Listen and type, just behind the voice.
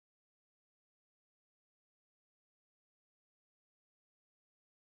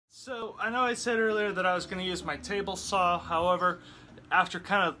So I know I said earlier that I was going to use my table saw. However, after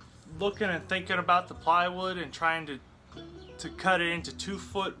kind of looking and thinking about the plywood and trying to cut it into 2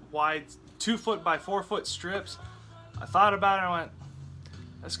 foot wide, 2 foot by 4 foot strips, I thought about it and I went,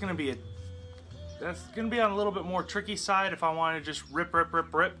 that's going to be on a little bit more tricky side if I want to just rip.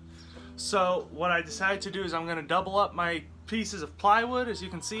 So what I decided to do is I'm going to double up my pieces of plywood. As you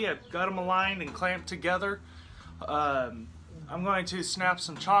can see, I've got them aligned and clamped together. I'm going to snap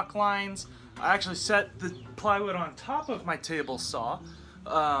some chalk lines. I actually set the plywood on top of my table saw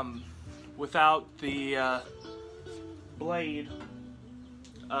without the blade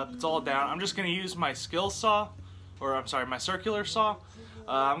up. It's all down. I'm just going to use my skill saw, or I'm sorry, my circular saw.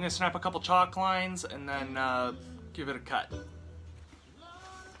 I'm going to snap a couple chalk lines and then give it a cut.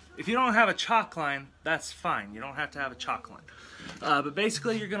 If you don't have a chalk line, that's fine. You don't have to have a chalk line. But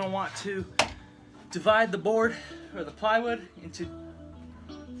basically you're going to want to divide the board or the plywood into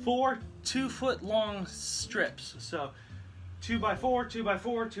 4 2-foot long strips. So 2 by 4, 2 by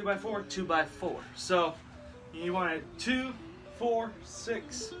 4, 2 by 4, 2 by 4. So you want it 2, 4,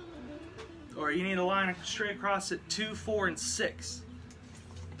 6, or you need a line straight across it 2, 4, and 6.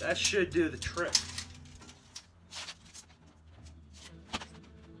 That should do the trick.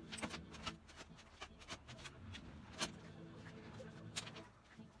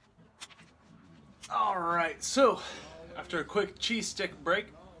 Alright, so after a quick cheese stick break,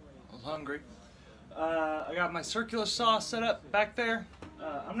 I was hungry. I got my circular saw set up back there.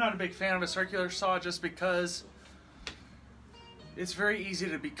 I'm not a big fan of a circular saw just because it's very easy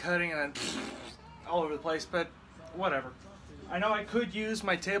to be cutting and then all over the place, but whatever. I know I could use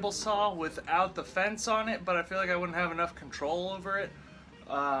my table saw without the fence on it, but I feel like I wouldn't have enough control over it.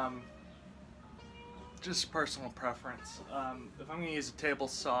 Just personal preference. If I'm going to use a table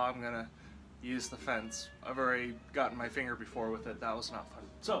saw, I'm going to use the fence. I've already gotten my finger before with it. That was not fun.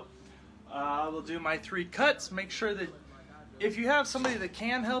 So I will do my 3 cuts. Make sure that if you have somebody that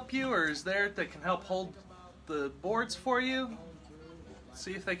can help you or is there that can help hold the boards for you,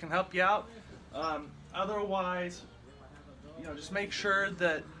 see if they can help you out. Otherwise, you know, just make sure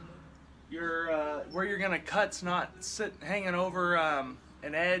that your where you're gonna cut's not hanging over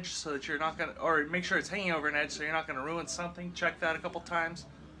an edge, so that you're not gonna, or make sure it's hanging over an edge so you're not gonna ruin something. Check that a couple times,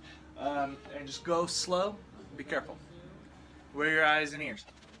 and just go slow. Be careful. Wear your eyes and ears.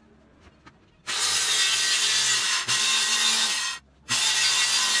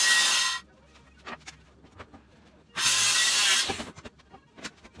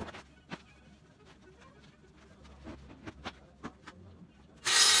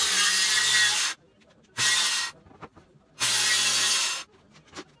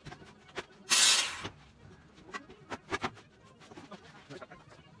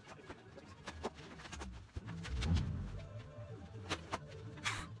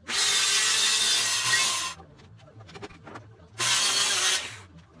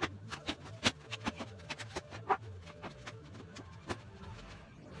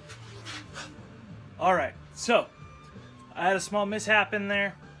 Alright, so I had a small mishap in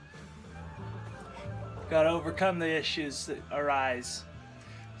there. Got to overcome the issues that arise.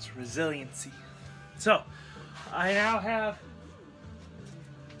 It's resiliency. So I now have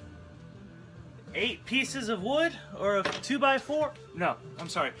 8 pieces of wood, or of 2x4. No, I'm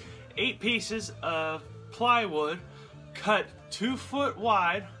sorry. 8 pieces of plywood cut 2 foot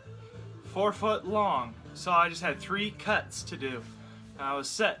wide, 4 foot long. So I just had 3 cuts to do. And I was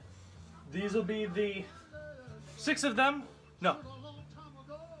set. These will be the 6 of them. No.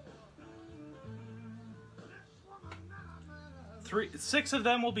 6 of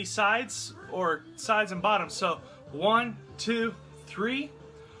them will be sides, or sides and bottoms. So 1, 2, 3.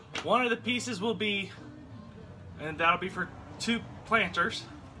 One of the pieces will be, and that'll be for 2 planters.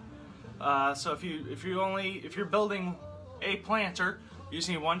 So if you're building a planter, you just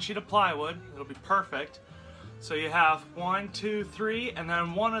need 1 sheet of plywood. It'll be perfect. So you have 1, 2, 3, and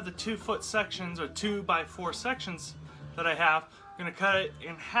then one of the 2 foot sections, or 2 by 4 sections that I have, I'm going to cut it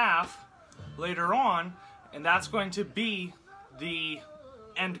in half later on, and that's going to be the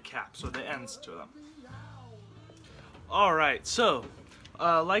end caps, or the ends to them. Alright, so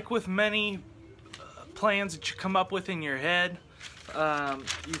like with many plans that you come up with in your head,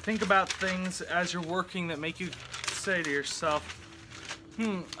 you think about things as you're working that make you say to yourself,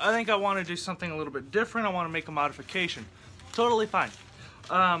 I think I want to do something a little bit different. I want to make a modification. Totally fine.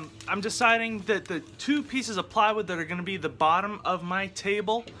 I'm deciding that the 2 pieces of plywood that are going to be the bottom of my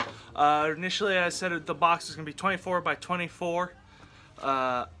table, initially I said the box is going to be 24 by 24.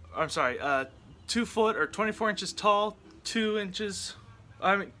 I'm sorry, 2 foot or 24 inches tall, 2 inches,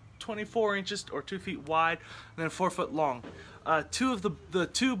 24 inches or 2 feet wide, and then 4 foot long. Two of the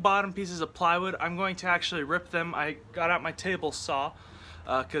two bottom pieces of plywood, I'm going to actually rip them. I got out my table saw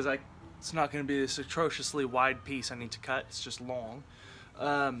because it's not going to be this atrociously wide piece I need to cut. It's just long.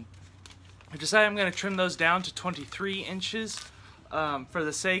 I decided I'm going to trim those down to 23 inches for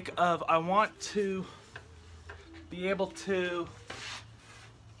the sake of I want to be able to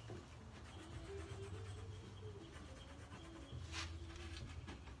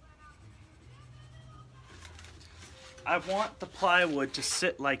I want the plywood to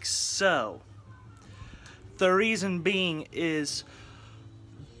sit like so. The reason being is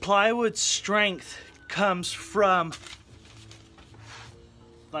plywood strength comes from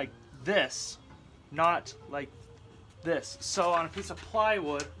like this, not like this. So on a piece of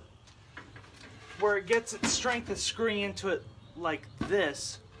plywood, where it gets its strength is screwing into it like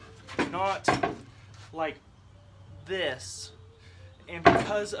this, not like this. And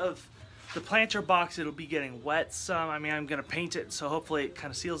because of the planter box, it'll be getting wet some. I mean, I'm gonna paint it, so hopefully it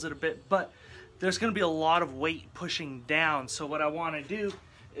kind of seals it a bit, but there's gonna be a lot of weight pushing down. So what I wanna do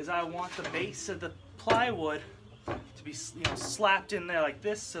is I want the base of the plywood to be, you know, slapped in there like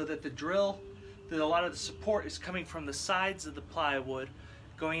this, so that the drill, that a lot of the support is coming from the sides of the plywood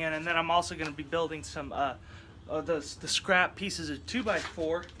going in. And then I'm also gonna be building some the scrap pieces of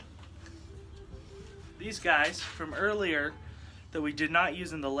 2x4. These guys from earlier that we did not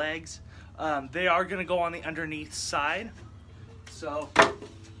use in the legs, they are going to go on the underneath side. So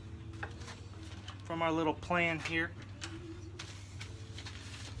from our little plan here,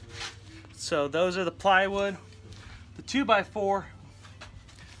 so those are the plywood. The 2x4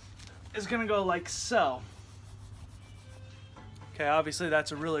 is going to go like so. Okay, obviously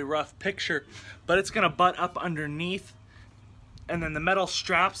that's a really rough picture, but it's going to butt up underneath. And then the metal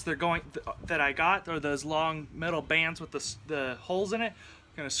straps that I got, or those long metal bands with the holes in it,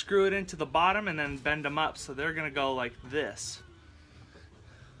 I'm gonna screw it into the bottom and then bend them up, so they're gonna go like this.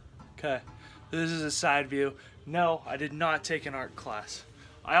 Okay, this is a side view. No, I did not take an art class.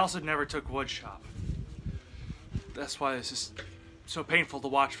 I also never took wood shop. That's why this is so painful to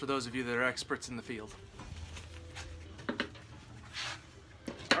watch for those of you that are experts in the field.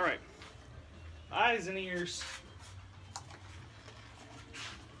 All right, eyes and ears.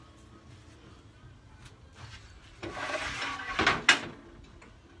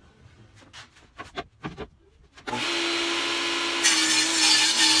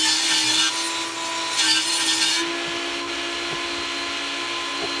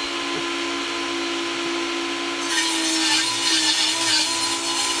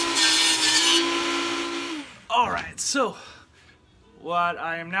 Alright, so what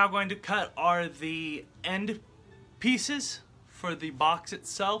I am now going to cut are the end pieces for the box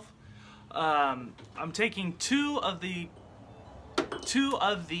itself. I'm taking two of the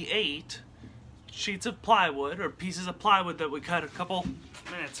 8 sheets of plywood, or pieces of plywood that we cut a couple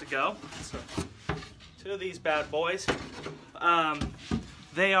minutes ago. So 2 of these bad boys.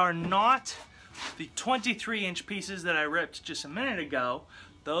 They are not the 23-inch pieces that I ripped just a minute ago.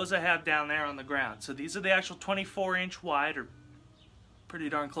 Those I have down there on the ground. So these are the actual 24-inch wide, or pretty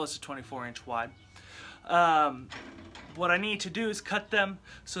darn close to 24-inch wide. What I need to do is cut them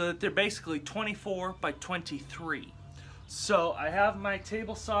so that they're basically 24 by 23. So I have my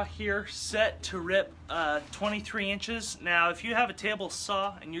table saw here set to rip 23 inches. Now if you have a table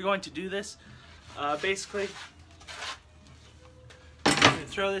saw and you're going to do this, basically you're going to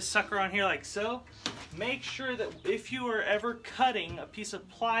throw this sucker on here like so. Make sure that if you are ever cutting a piece of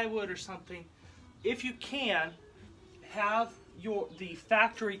plywood or something, if you can, have the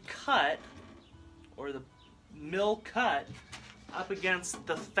factory cut or the mill cut up against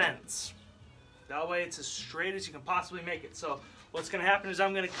the fence. That way it's as straight as you can possibly make it. So what's going to happen is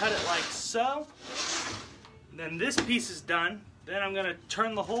I'm going to cut it like so. Then this piece is done. Then I'm going to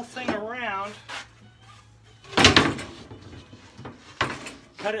turn the whole thing around.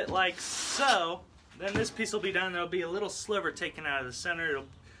 Cut it like so. Then this piece will be done. There'll be a little sliver taken out of the center.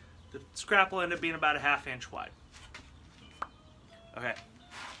 The scrap will end up being about a ½ inch wide. Okay.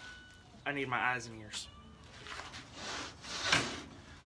 I need my eyes and ears.